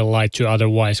much needed light to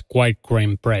otherwise quite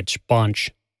grim Preds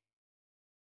bunch.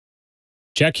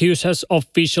 Jack Hughes has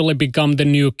officially become the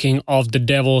new king of the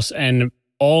Devils, and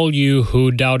all you who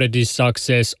doubted his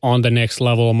success on the next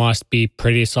level must be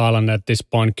pretty silent at this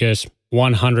point because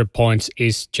 100 points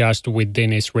is just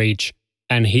within his reach,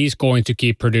 and he's going to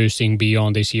keep producing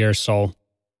beyond this year, so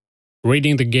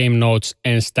reading the game notes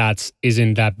and stats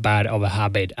isn't that bad of a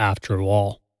habit after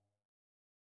all.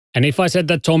 And if I said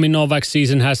that Tommy Novak's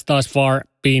season has thus far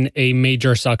been a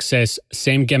major success,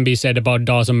 same can be said about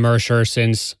Dawson Mercer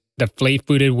since the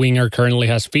fleet-footed winger currently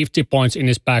has 50 points in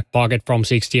his back pocket from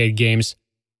 68 games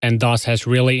and thus has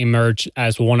really emerged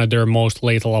as one of their most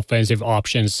lethal offensive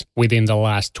options within the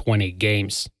last 20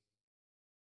 games.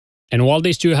 And while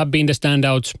these two have been the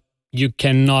standouts, you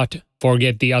cannot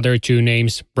forget the other two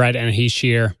names, Brad and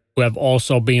Hischier, who have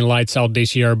also been lights out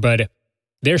this year, but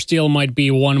there still might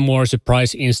be one more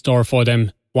surprise in store for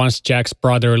them once Jack's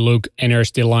brother Luke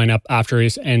enters the lineup after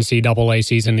his NCAA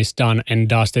season is done and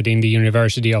dusted in the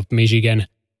University of Michigan.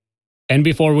 And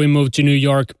before we move to New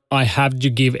York, I have to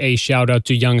give a shout out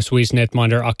to young Swiss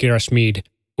netminder Akira Schmid,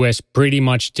 who has pretty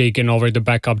much taken over the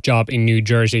backup job in New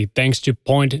Jersey thanks to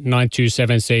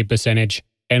 .927 save percentage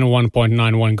and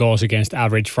 1.91 goals against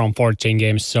average from 14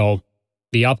 games, so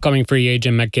the upcoming free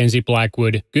agent Mackenzie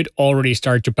Blackwood could already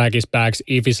start to pack his bags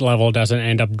if his level doesn't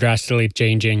end up drastically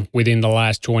changing within the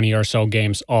last 20 or so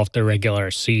games of the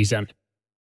regular season.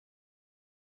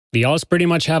 The Owls pretty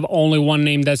much have only one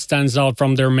name that stands out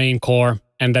from their main core,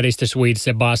 and that is the Swede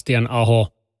Sebastian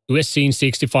Aho, who has seen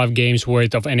 65 games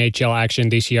worth of NHL action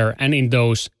this year, and in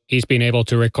those, he's been able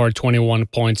to record 21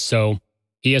 points, so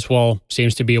he as well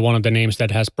seems to be one of the names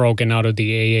that has broken out of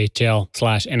the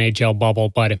AHL/NHL bubble,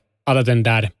 but other than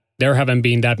that, there haven't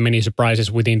been that many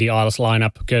surprises within the Isles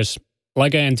lineup because,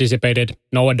 like I anticipated,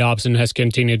 Noah Dobson has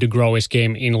continued to grow his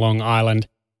game in Long Island,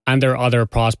 and their other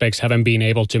prospects haven't been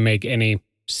able to make any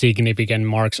significant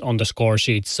marks on the score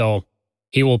sheet, so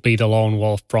he will be the lone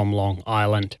wolf from Long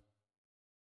Island.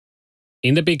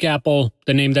 In the Big Apple,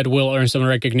 the name that will earn some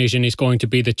recognition is going to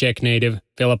be the Czech native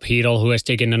Filip Chytil, who has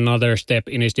taken another step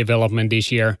in his development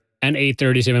this year, and a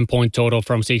 37-point total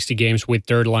from 60 games with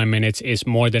third-line minutes is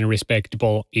more than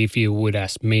respectable if you would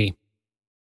ask me.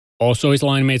 Also, his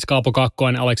line mates Kaapo Kakko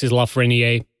and Alexis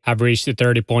Lafreniere have reached the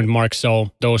 30-point mark,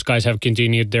 so those guys have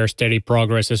continued their steady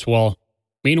progress as well.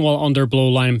 Meanwhile, on their blue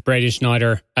line, Braden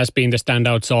Schneider has been the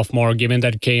standout sophomore, given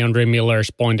that Keandre Miller's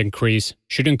point increase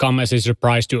shouldn't come as a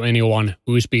surprise to anyone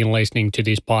who's been listening to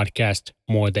this podcast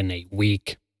more than a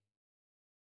week.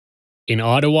 In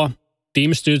Ottawa,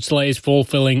 Team Stützle is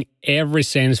fulfilling every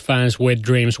Sens fan's wet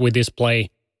dreams with this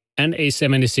play, and a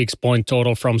 76-point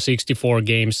total from 64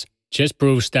 games just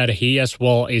proves that he as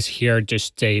well is here to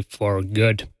stay for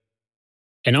good.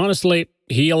 And honestly,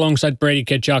 he alongside Brady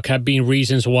Tkachuk have been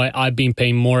reasons why I've been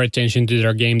paying more attention to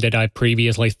their game than I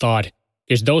previously thought,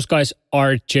 because those guys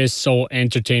are just so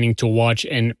entertaining to watch,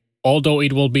 and although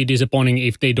it will be disappointing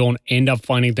if they don't end up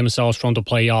finding themselves from the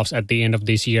playoffs at the end of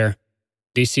this year,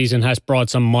 this season has brought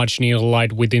some much-needed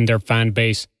light within their fan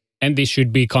base, and this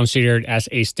should be considered as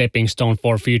a stepping stone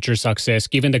for future success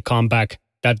given the comeback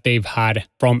that they've had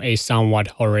from a somewhat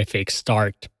horrific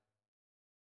start.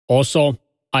 Also,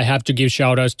 I have to give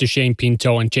shoutouts to Shane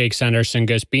Pinto and Jake Sanderson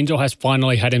because Pinto has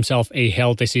finally had himself a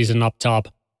healthy season up top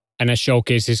and has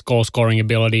showcased his goal-scoring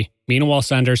ability. Meanwhile,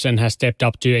 Sanderson has stepped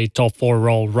up to a top 4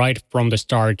 role right from the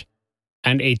start,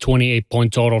 and a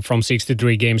 28-point total from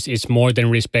 63 games is more than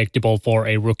respectable for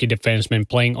a rookie defenseman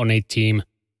playing on a team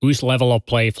whose level of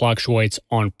play fluctuates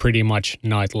on pretty much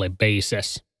nightly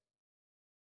basis.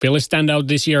 Philly's standout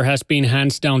this year has been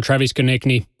hands down Travis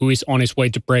Konechny, who is on his way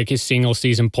to break his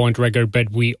single-season point record,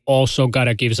 but we also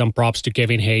gotta give some props to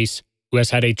Kevin Hayes, who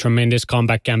has had a tremendous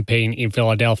comeback campaign in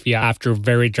Philadelphia after a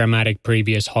very dramatic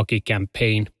previous hockey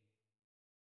campaign.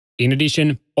 In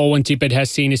addition, Owen Tippett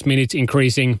has seen his minutes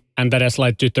increasing, and that has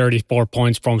led to 34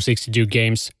 points from 62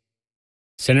 games.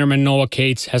 Centerman Noah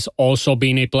Cates has also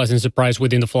been a pleasant surprise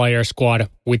within the Flyers squad,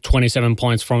 with 27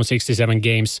 points from 67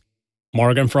 games.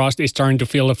 Morgan Frost is starting to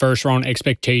feel the first-round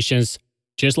expectations,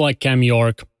 just like Cam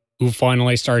York, who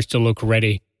finally starts to look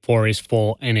ready for his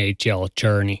full NHL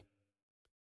journey.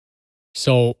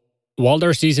 So, while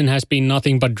their season has been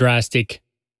nothing but drastic,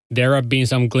 there have been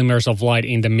some glimmers of light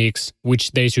in the mix,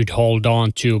 which they should hold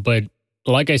on to, but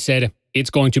like I said, it's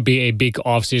going to be a big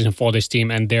offseason for this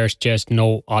team and there's just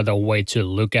no other way to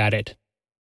look at it.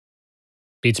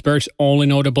 Pittsburgh's only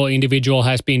notable individual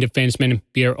has been defenseman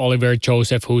Pierre-Olivier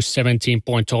Joseph, whose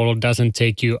 17-point total doesn't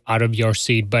take you out of your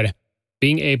seat, but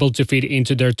being able to fit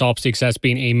into their top six has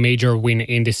been a major win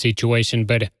in this situation.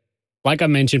 But like I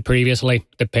mentioned previously,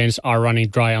 the Pens are running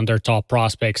dry on their top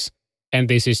prospects, and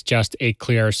this is just a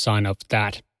clear sign of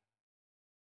that.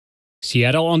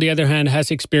 Seattle, on the other hand, has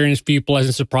experienced few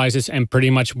pleasant surprises, and pretty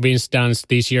much Vince Dunn's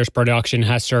this year's production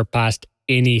has surpassed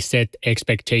any set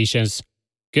expectations,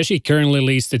 because he currently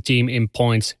leads the team in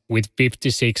points with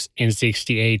 56 and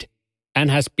 68 and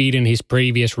has beaten his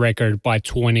previous record by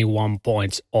 21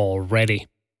 points already.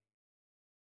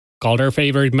 Calder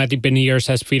favorite Matty Beniers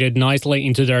has fitted nicely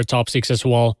into their top six as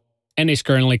well and is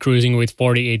currently cruising with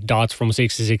 48 dots from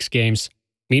 66 games.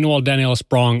 Meanwhile, Daniel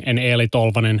Sprong and Eeli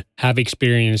Tolvanen have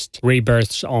experienced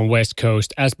rebirths on West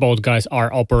Coast as both guys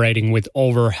are operating with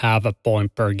over half a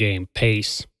point per game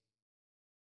pace.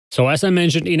 So as I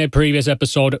mentioned in a previous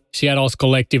episode, Seattle's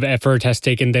collective effort has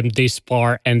taken them this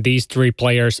far, and these three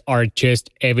players are just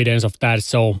evidence of that.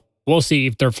 So we'll see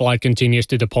if their flight continues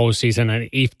to the postseason and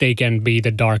if they can be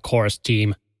the dark horse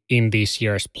team in this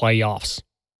year's playoffs.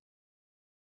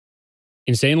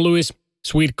 In St. Louis,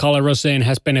 Sweet Kalle Rosén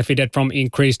has benefited from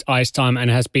increased ice time and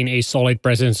has been a solid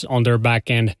presence on their back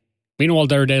end. Meanwhile,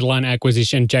 their deadline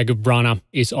acquisition Jakub Vrana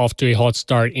is off to a hot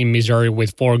start in Missouri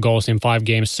with 4 goals in 5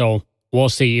 games, so we'll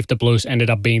see if the Blues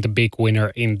ended up being the big winner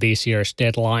in this year's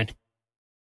deadline.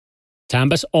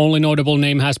 Tampa's only notable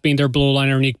name has been their blue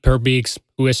liner Nick Perbeeks,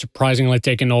 who has surprisingly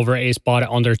taken over a spot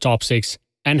on their top 6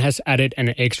 and has added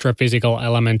an extra physical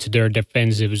element to their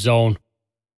defensive zone.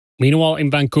 Meanwhile, in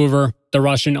Vancouver, the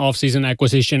Russian offseason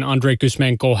acquisition Andrei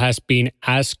Kuzmenko has been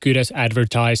as good as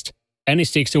advertised, and his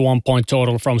 61-point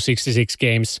total from 66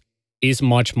 games is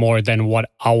much more than what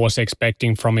I was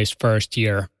expecting from his first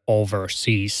year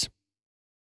overseas.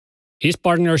 His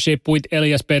partnership with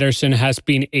Elias Pettersson has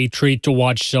been a treat to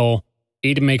watch, so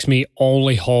it makes me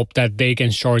only hope that they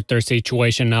can sort their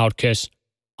situation out, because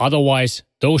otherwise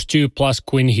those two plus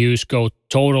Quinn Hughes go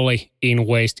totally in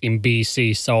waste in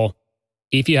BC. So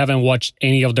if you haven't watched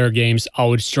any of their games, I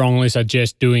would strongly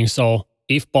suggest doing so,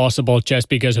 if possible, just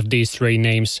because of these three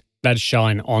names that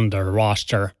shine on their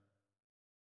roster.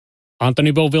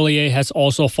 Anthony Beauvillier has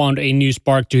also found a new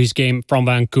spark to his game from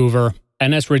Vancouver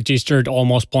and has registered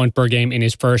almost point per game in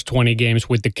his first 20 games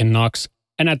with the Canucks.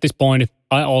 And at this point,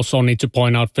 I also need to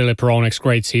point out Filip Hronek's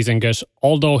great season, because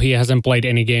although he hasn't played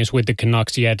any games with the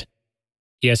Canucks yet,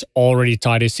 he has already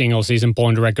tied his single-season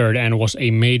point record and was a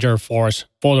major force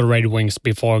for the Red Wings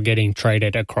before getting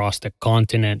traded across the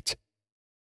continent.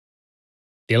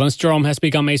 Dylan Strome has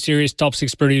become a serious top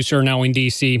 6 producer now in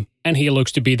DC, and he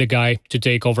looks to be the guy to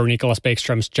take over Nicholas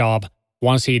Bäckström's job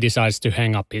once he decides to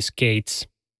hang up his skates.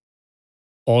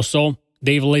 Also,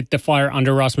 they've lit the fire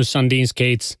under Rasmus Sandin's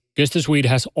skates, because the Swede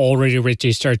has already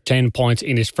registered 10 points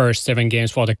in his first 7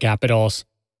 games for the Capitals,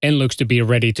 and looks to be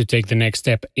ready to take the next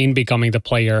step in becoming the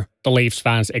player the Leafs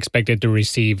fans expected to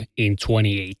receive in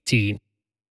 2018.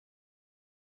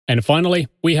 And finally,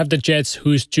 we have the Jets,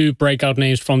 whose 2 breakout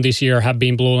names from this year have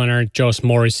been blue liner Josh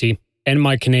Morrissey and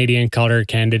my Canadian Calder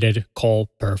candidate Cole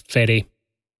Perfetti.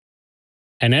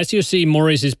 And as you see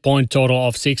Morrissey's point total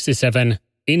of 67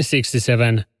 in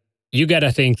 67, you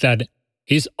gotta think that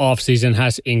his offseason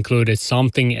has included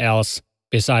something else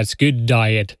besides good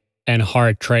diet and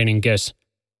hard training, because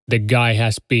the guy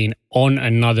has been on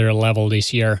another level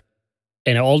this year.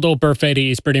 And although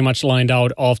Perfetti is pretty much lined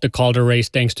out of the Calder race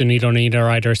thanks to Nito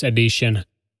Niederreiter's addition,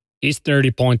 his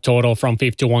 30-point total from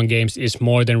 51 games is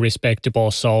more than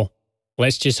respectable, so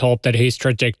let's just hope that his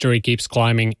trajectory keeps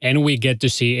climbing and we get to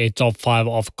see a top 5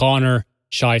 of Connor,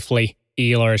 Scheifele,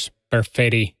 Ehlers,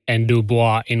 Perfetti, and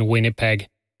Dubois in Winnipeg,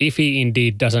 if he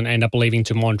indeed doesn't end up leaving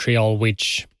to Montreal,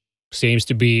 which seems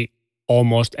to be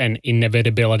almost an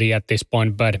inevitability at this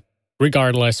point. But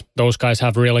regardless, those guys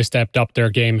have really stepped up their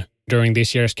game during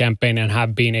this year's campaign and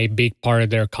have been a big part of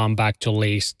their comeback to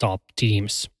league's top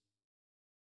teams.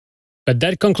 But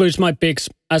that concludes my picks.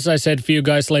 As I said, few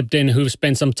guys slipped in who've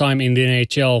spent some time in the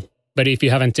NHL, but if you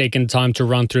haven't taken time to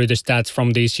run through the stats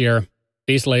from this year,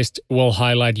 this list will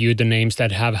highlight you the names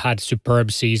that have had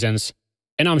superb seasons,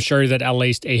 and I'm sure that at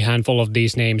least a handful of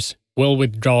these names will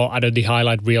withdraw out of the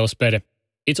highlight reels, but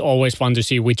it's always fun to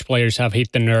see which players have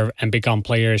hit the nerve and become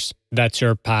players that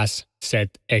surpass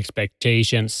set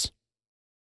expectations.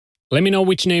 Let me know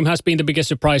which name has been the biggest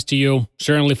surprise to you.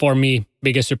 Certainly for me,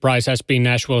 biggest surprise has been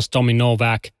Nashville's Tommy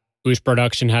Novak, whose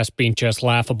production has been just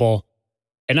laughable.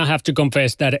 And I have to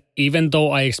confess that even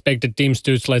though I expected Tim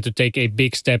Stützle to take a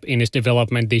big step in his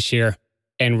development this year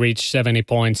and reach 70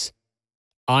 points,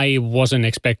 I wasn't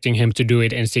expecting him to do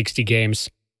it in 60 games.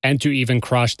 and to even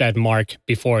crush that mark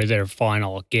before their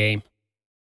final game.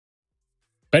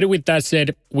 But with that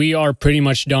said, we are pretty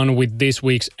much done with this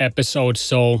week's episode,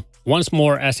 so once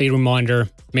more as a reminder,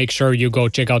 make sure you go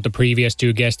check out the previous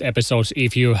 2 guest episodes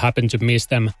if you happen to miss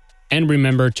them, and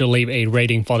remember to leave a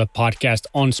rating for the podcast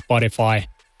on Spotify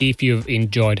if you've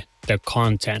enjoyed the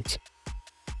content.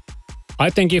 I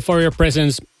thank you for your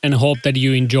presence and hope that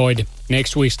you enjoyed.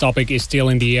 Next week's topic is still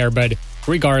in the air, but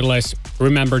regardless,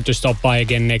 remember to stop by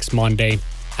again next Monday.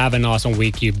 Have an awesome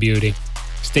week, you beauty.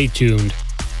 Stay tuned.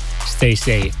 Stay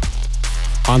safe.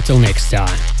 Until next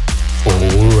time.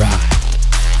 Alright.